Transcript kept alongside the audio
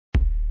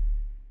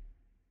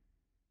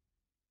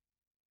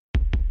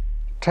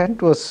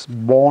Trent was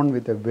born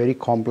with a very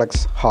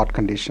complex heart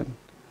condition.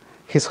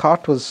 His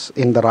heart was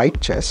in the right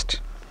chest,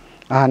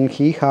 and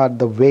he had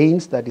the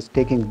veins that is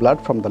taking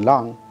blood from the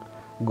lung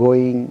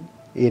going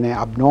in an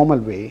abnormal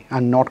way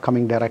and not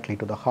coming directly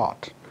to the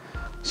heart.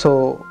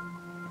 So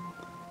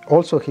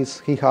also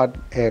he had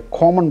a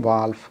common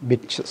valve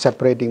which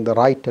separating the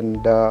right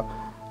and the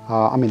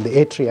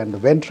atria and the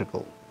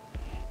ventricle,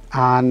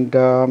 and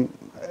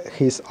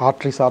his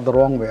arteries are the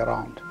wrong way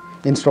around.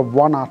 Instead of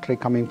one artery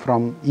coming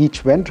from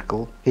each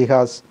ventricle, he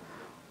has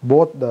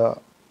both the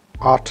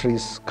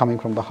arteries coming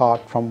from the heart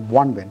from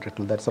one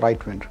ventricle, that's the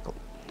right ventricle,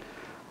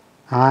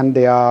 and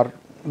they are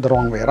the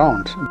wrong way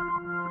around.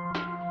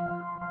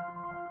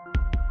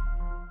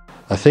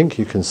 I think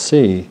you can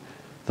see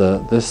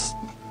that this,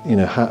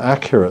 how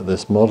accurate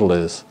this model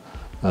is.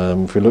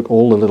 If you look,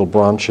 all the little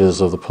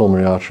branches of the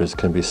pulmonary arteries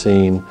can be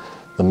seen,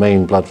 the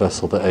main blood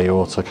vessel, the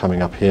aorta,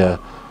 coming up here.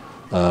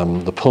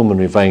 The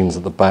pulmonary veins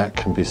at the back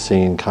can be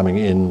seen coming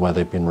in where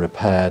they've been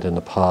repaired in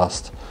the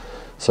past.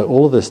 So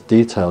all of this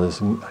detail is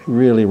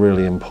really,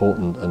 really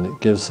important, and it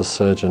gives the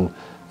surgeon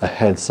a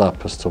heads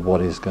up as to what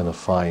he's going to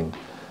find.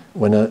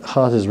 When a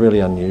heart is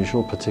really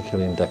unusual,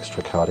 particularly in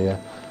dextrocardia,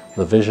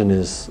 the vision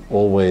is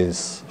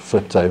always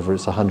flipped over.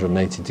 It's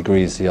 180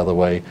 degrees the other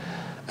way,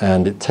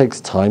 and it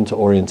takes time to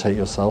orientate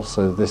yourself,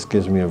 so this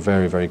gives me a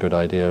very, very good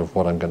idea of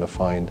what I'm going to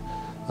find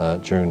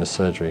during the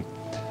surgery.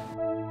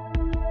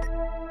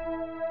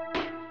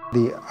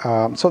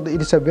 So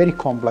it is a very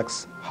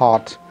complex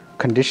heart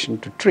condition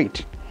to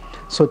treat.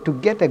 So to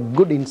get a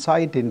good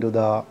insight into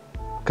the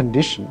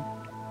condition,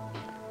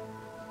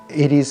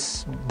 it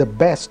is the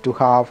best to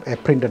have a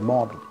printed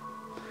model,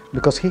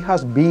 because he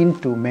has been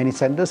to many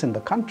centers in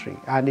the country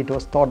and it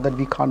was thought that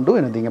we can't do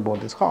anything about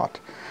this heart.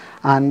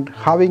 And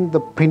having the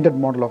printed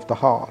model of the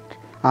heart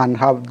and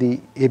have the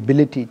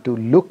ability to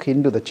look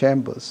into the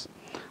chambers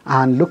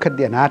and look at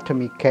the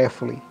anatomy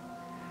carefully,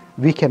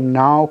 we can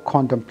now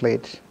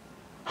contemplate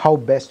how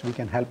best we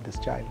can help this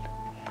child.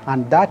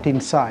 And that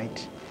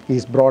insight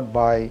is brought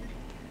by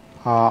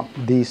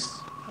these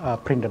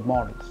printed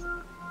models.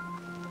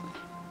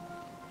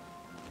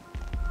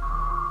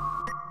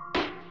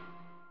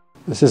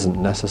 This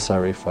isn't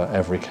necessary for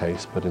every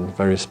case, but in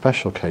very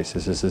special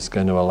cases this is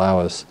going to allow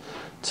us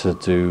to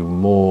do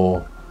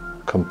more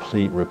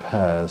complete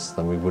repairs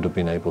than we would have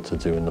been able to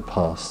do in the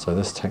past. So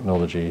this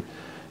technology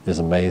is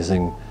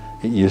amazing.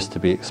 It used to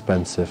be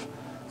expensive,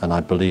 and I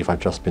believe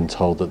I've just been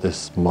told that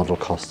this model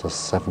cost us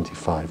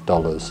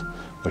 $75,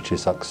 which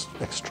is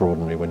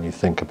extraordinary when you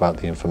think about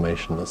the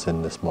information that's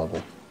in this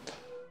model.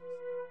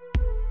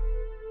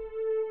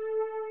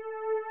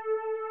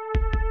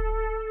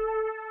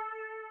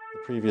 The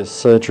previous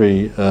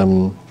surgery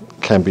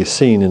can be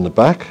seen in the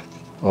back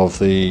of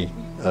the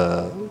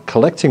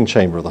collecting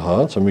chamber of the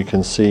heart, and we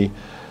can see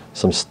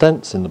some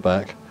stents in the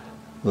back.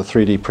 The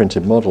 3D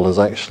printed model has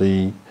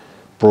actually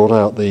brought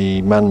out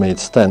the man-made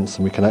stents,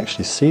 and we can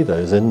actually see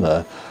those in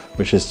there,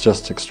 which is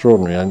just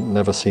extraordinary. I've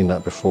never seen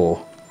that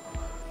before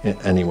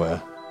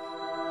anywhere.